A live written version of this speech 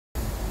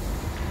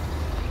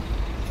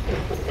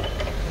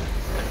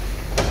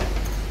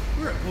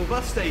Liverpool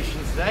bus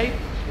station today.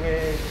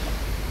 We're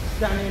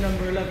standing at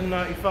number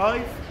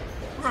 1195.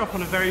 We're up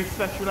on a very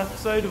special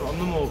episode of On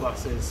the Moor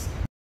Buses.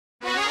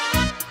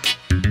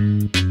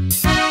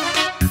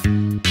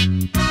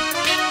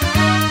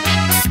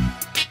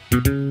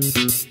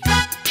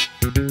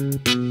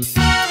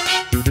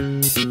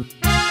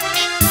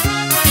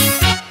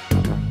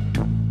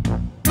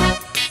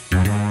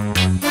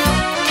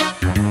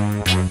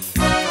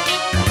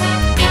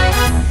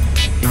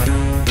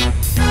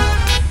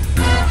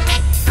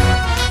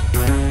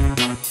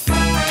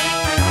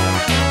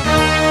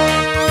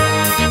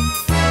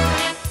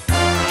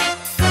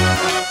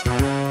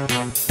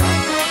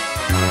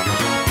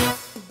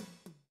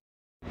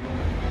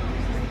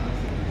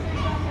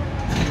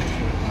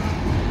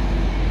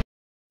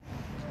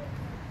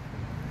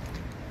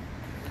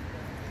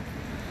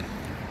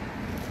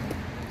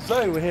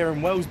 So we're here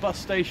in Wells bus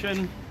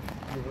station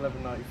with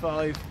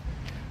 1195.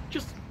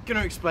 Just going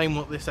to explain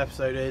what this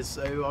episode is.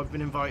 So I've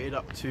been invited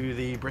up to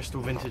the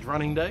Bristol Vintage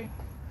Running Day.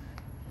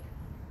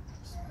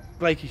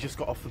 Blakey's just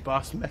got off the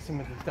bus messing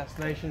with his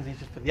destinations. He's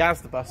just put the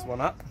Asda bus one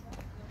up.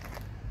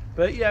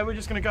 But yeah, we're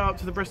just going to go up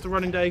to the Bristol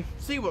Running Day,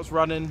 see what's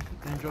running,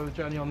 and enjoy the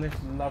journey on this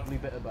lovely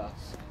bit of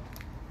bus.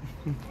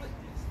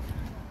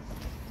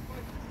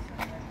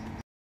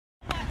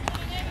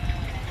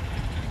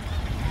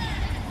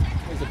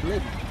 There's a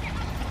blimp.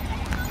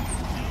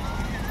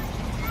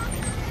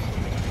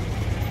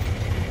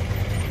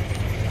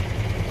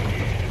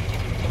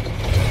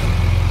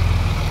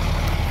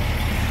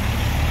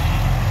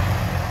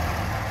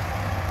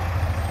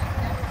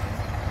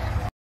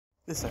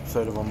 This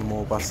episode of On the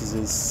Moor Buses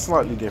is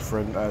slightly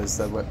different, as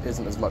there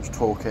isn't as much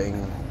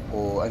talking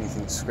or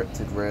anything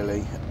scripted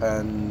really,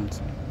 and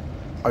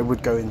I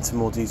would go into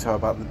more detail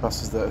about the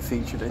buses that are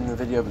featured in the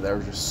video, but there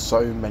are just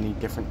so many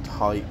different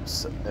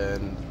types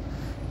and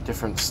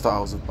different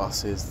styles of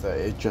buses that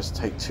it just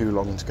takes too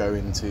long to go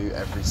into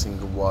every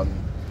single one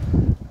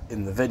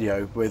in the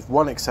video, with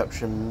one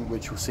exception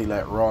which you'll see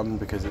later on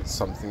because it's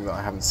something that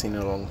I haven't seen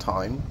in a long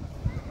time.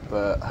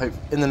 But hope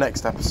in the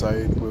next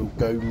episode we'll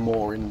go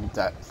more in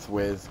depth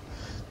with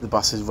the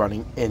buses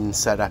running in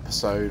said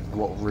episode,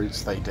 what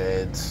routes they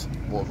did,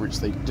 what routes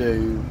they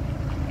do,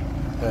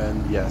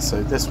 and yeah,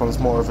 so this one's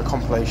more of a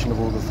compilation of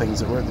all the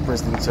things that were at the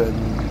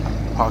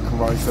Brislington Park and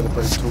Ride for the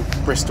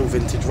Bristol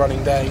Vintage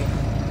Running Day.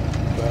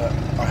 But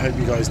I hope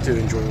you guys do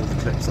enjoy all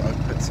the clips that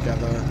I've put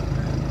together.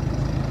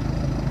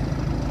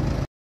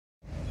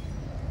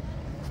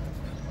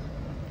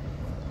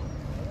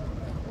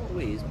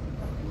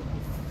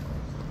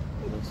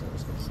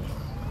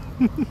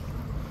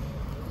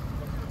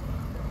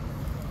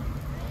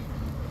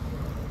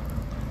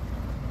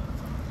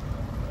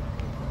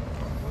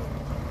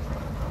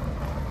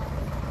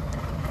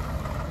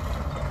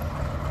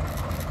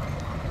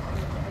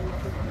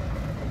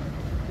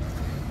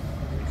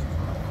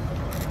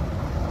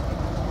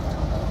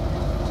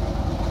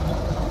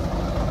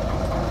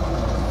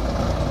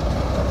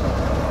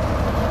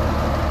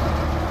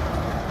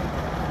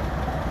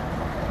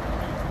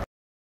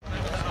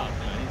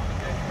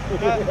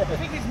 I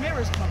think his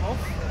mirror's come off.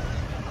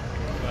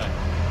 Where?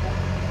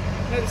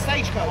 No, the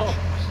stagecoach. Oh.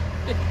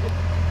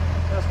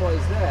 That's why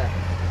it's there.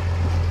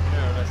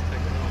 Yeah, let's take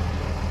it off.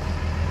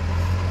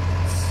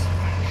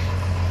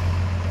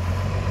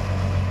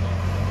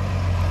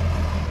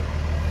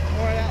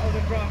 Alright, that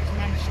other driver's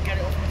managed to get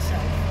it off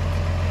himself.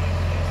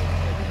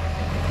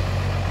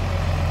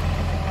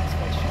 That's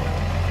what she got.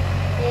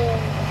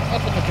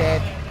 Up in the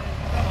curb.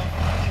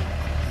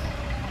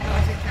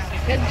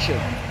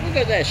 Pension. We'll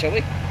go there, shall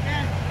we?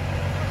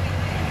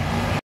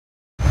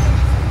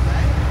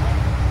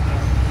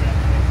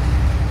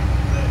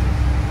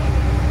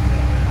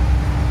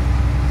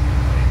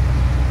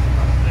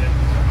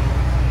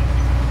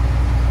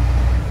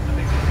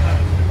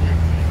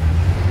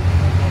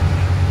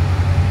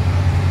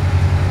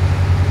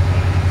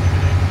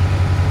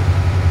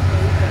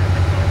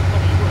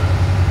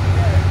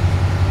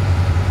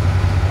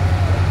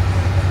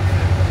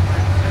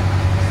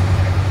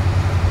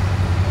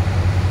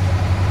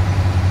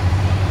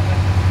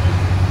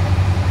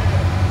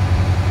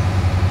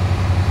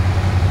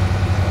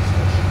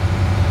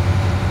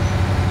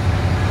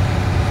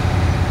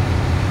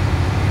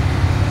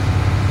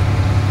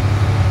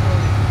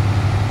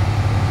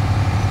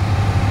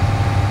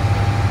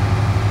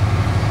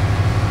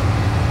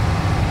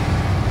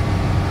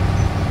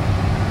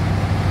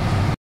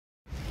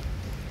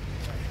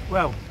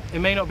 Well, it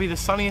may not be the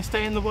sunniest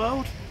day in the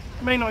world,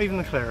 it may not even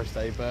the clearest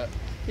day, but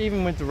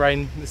even with the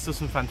rain, there's still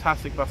some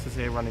fantastic buses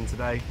here running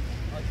today.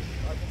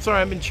 Sorry I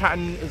haven't been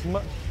chatting as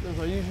much as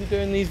I usually do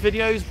in these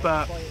videos,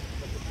 but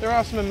there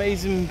are some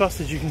amazing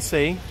buses you can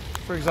see.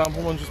 For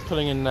example, one's just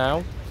pulling in now.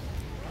 You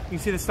can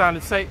see the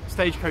standard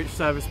stagecoach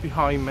service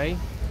behind me.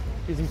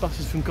 Using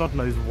buses from God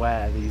knows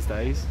where these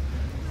days.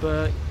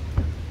 But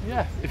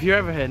yeah, if you're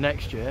ever here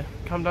next year,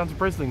 come down to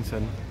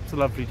Brislington. It's a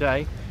lovely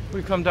day.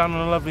 We've come down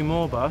on a lovely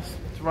Moor bus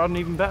to ride on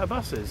even better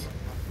buses.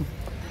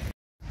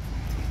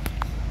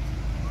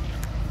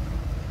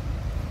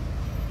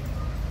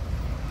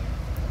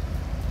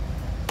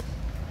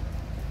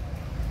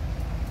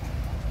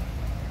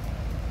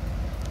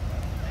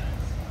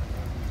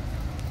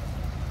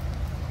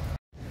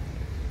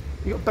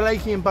 You've got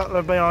Blakey and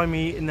Butler behind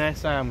me in their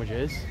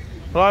sandwiches.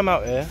 Well, I'm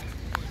out here.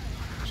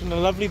 Watching a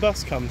lovely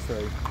bus come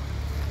through.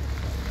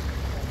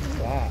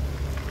 Look at that.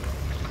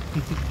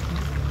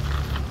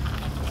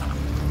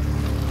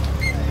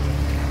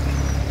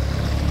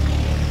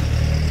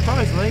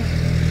 Surprisingly,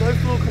 no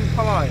floor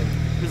compliant.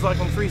 It's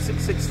like on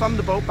 366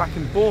 Thunderbolt back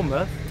in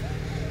Bournemouth.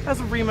 It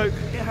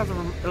has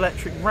an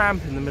electric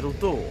ramp in the middle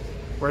door,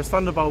 whereas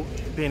Thunderbolt,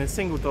 being a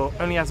single door,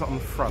 only has it on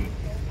the front.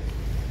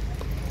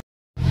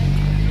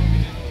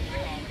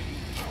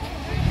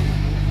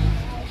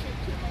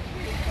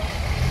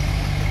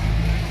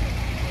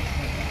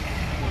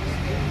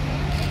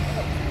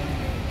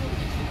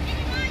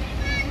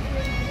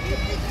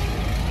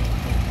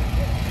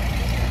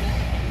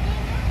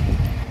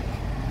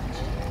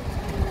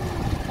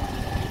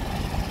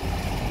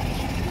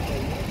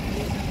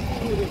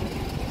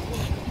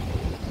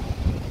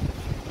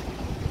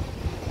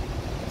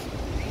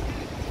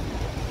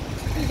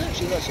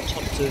 That's a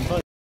top turn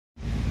boat.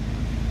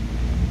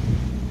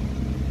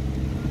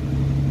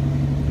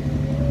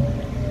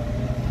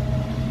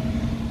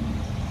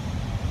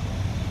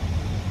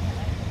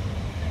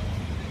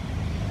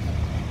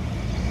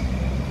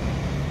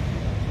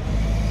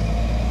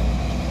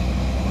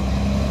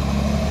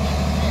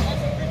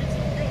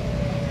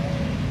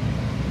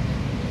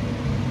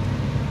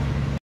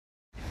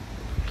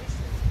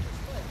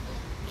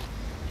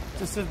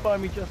 Just stood by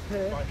me just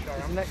here,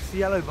 it's the next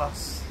yellow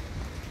bus.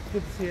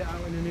 Good to see it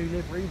out in a new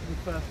livery for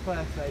the first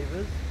Clare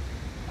Savers.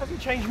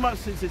 Hasn't changed much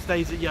since its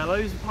days at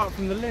Yellows, apart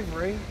from the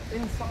livery.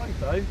 Inside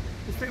though,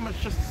 it's pretty much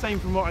just the same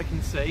from what I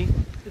can see.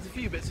 There's a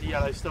few bits of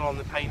yellow still on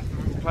the paint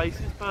in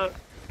places, but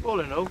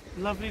all in all,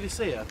 lovely to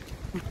see her.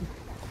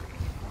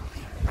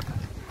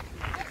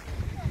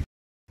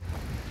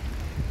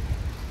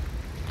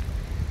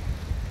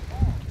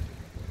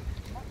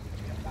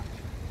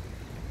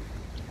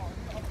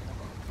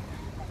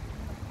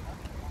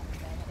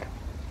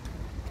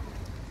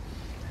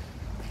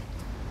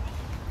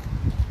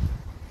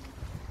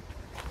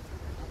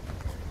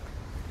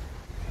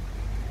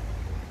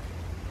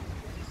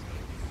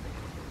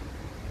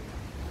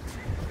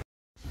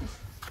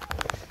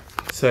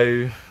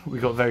 So we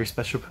got very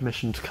special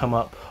permission to come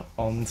up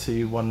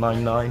onto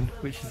 199,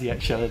 which is the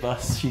ex-Yellow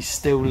bus. She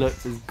still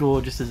looks as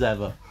gorgeous as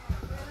ever.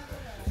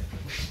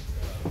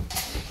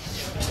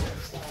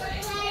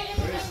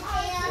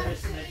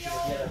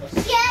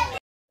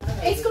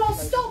 It's got a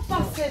stop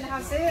button,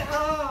 has it?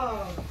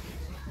 Oh.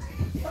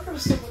 I'm going to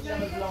still put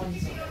yellow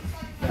blinds on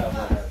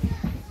it.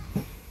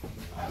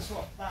 That's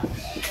what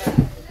that's.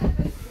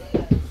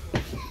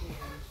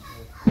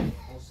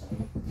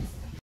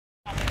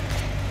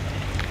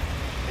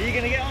 Are you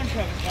going to get on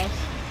Trevor's bus?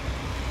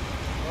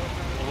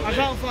 I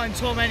can't find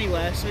Tom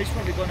anywhere, so he's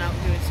probably gone out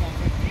doing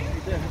something.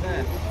 He's over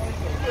there.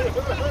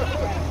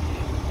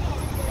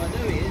 I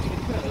know he is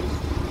because...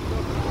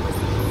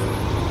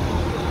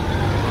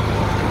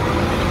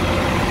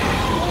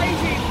 Why is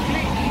he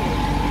blinking?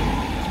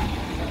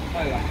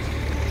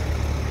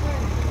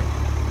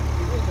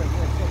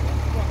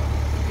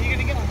 Are you going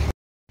to get on Trevor?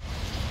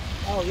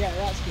 Oh yeah,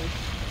 that's good.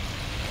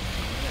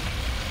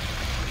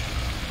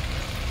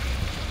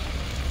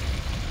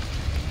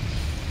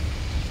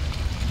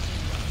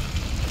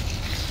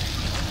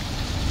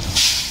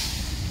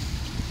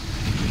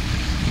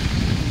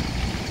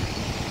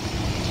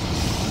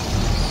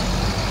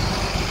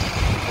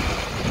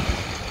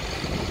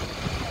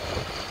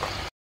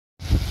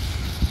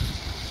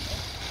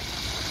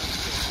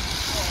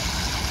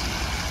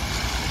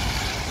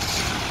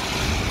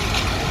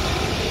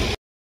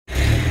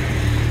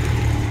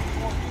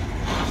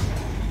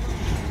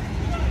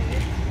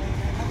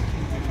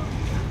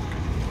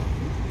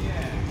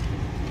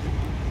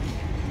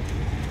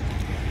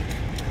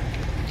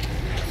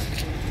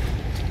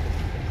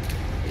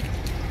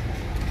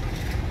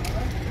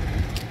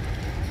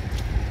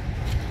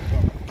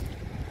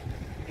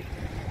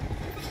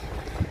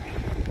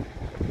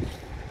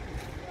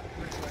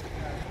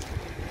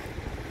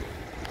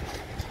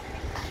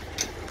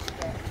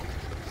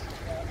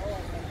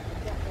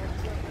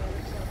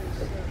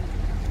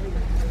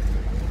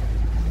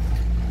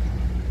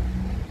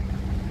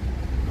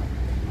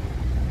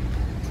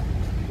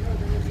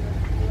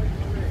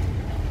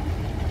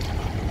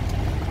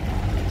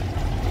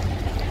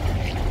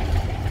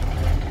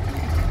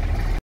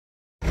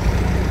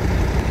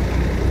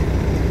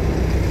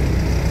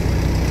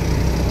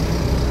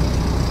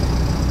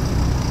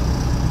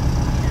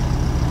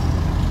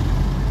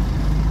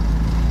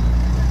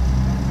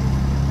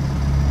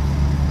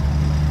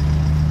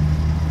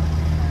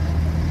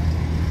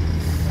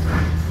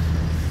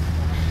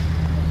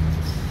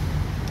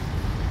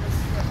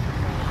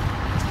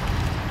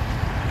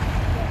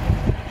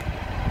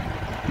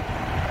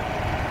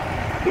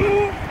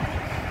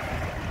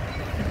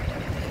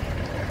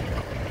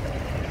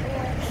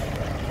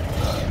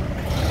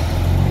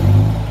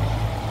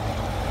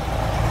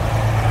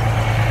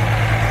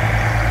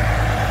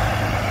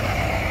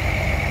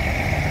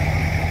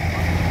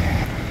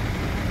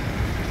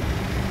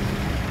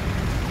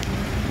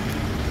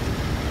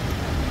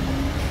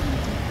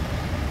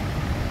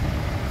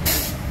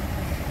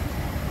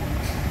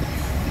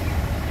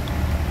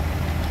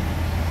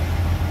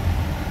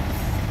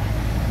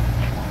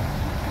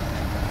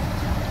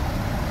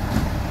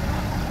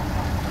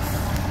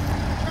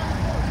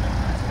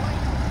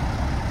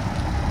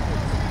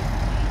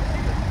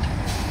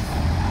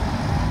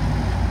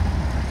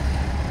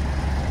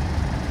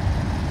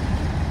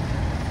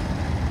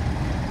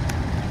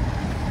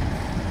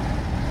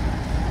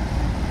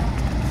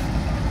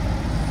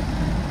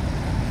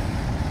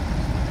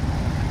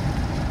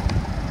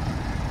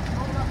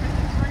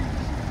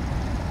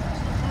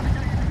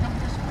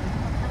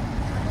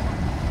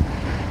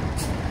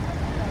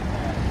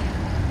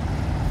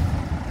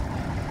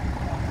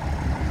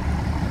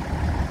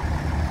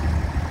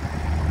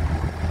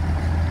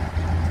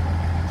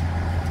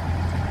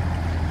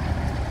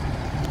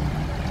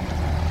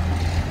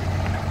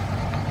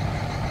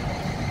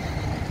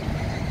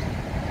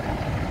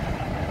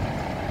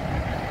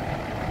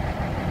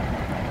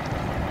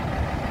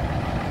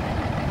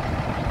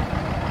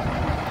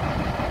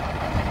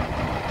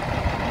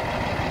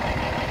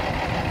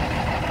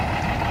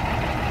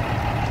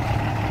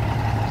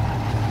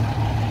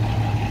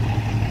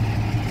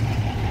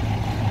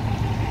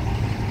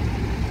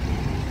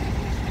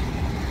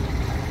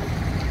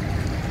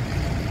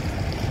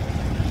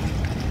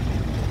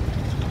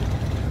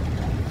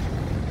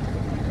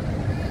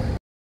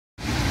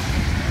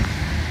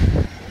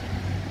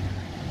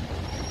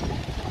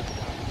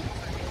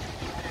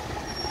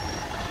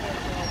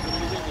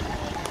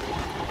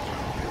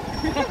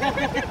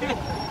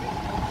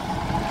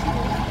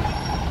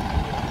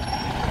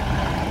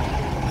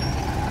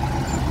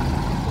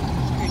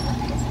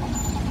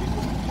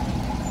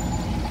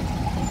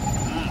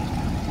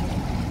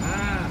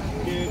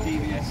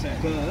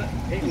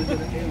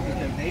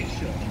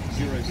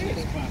 Future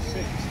 06 Class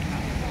 6.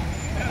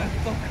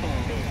 Fuck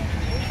off.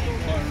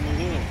 Fire and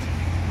reward.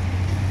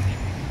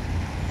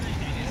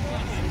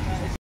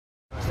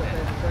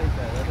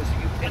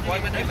 If I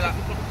went over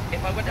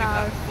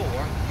that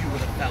before, you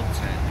would have felt it.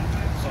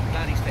 So I'm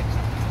glad he's fixed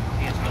it.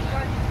 He has done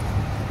it.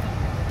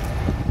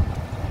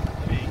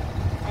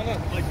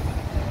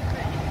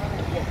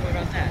 What, way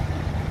around there?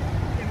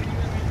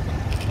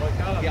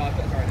 Yeah, I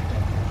put the car in it.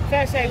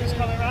 Fair Sabre's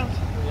coming round.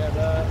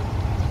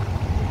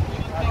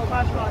 I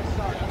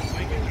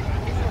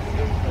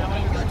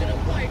don't know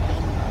why it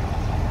done.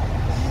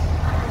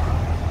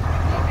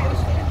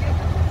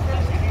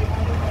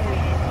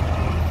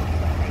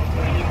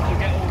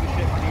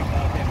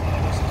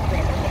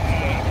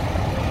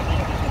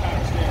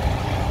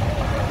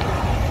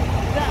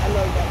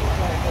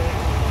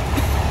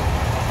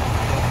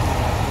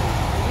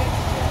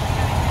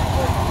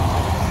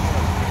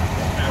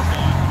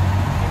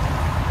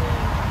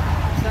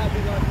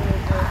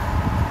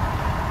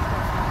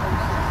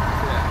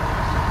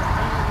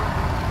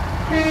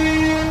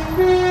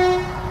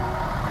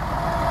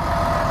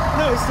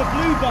 No, it's the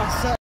blue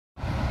bus.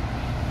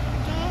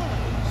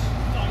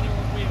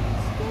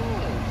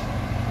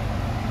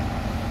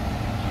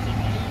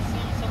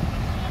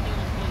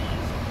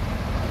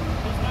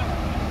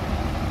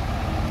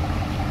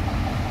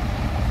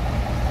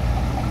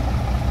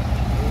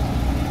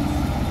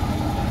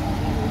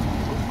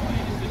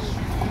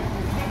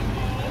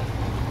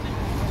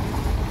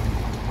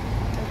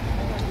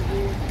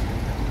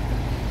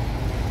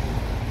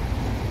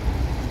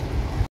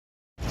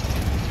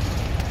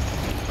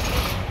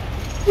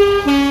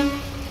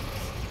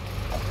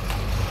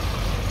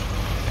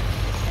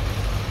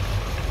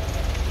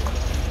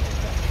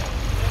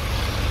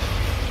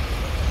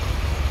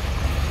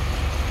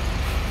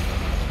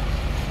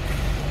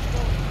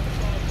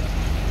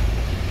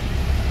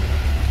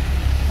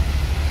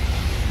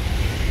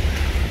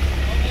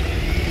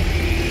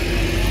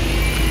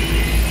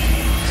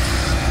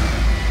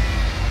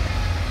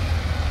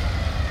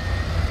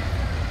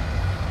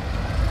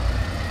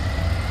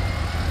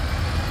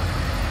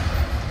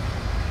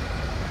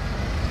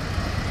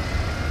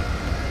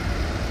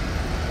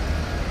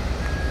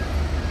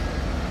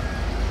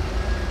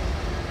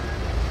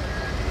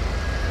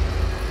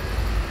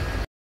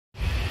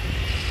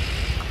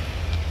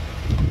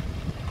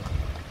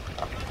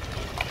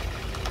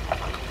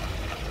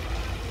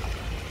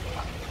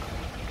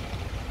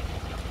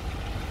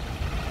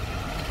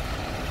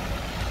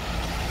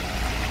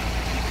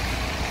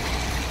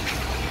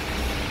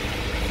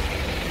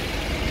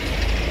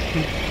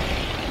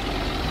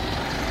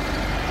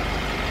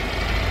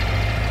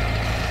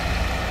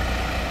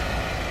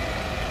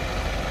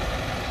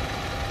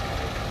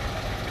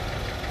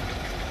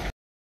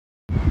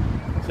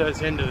 So it's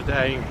the end of the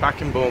day,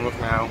 back in Bournemouth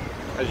now.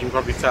 As you can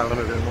probably tell, I'm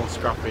a bit more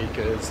scruffy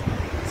because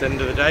it's the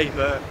end of the day,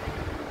 but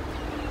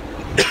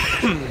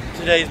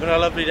today's been a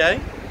lovely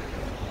day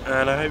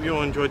and I hope you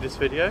all enjoyed this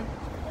video.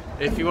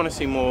 If you want to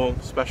see more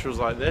specials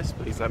like this,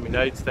 please let me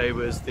know. Today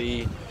was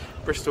the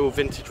Bristol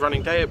Vintage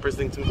Running Day at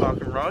Brislington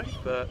Park and Ride,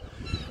 but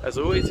as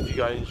always, if you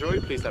guys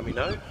enjoyed, please let me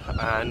know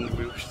and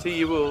we will see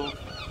you all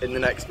in the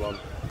next one.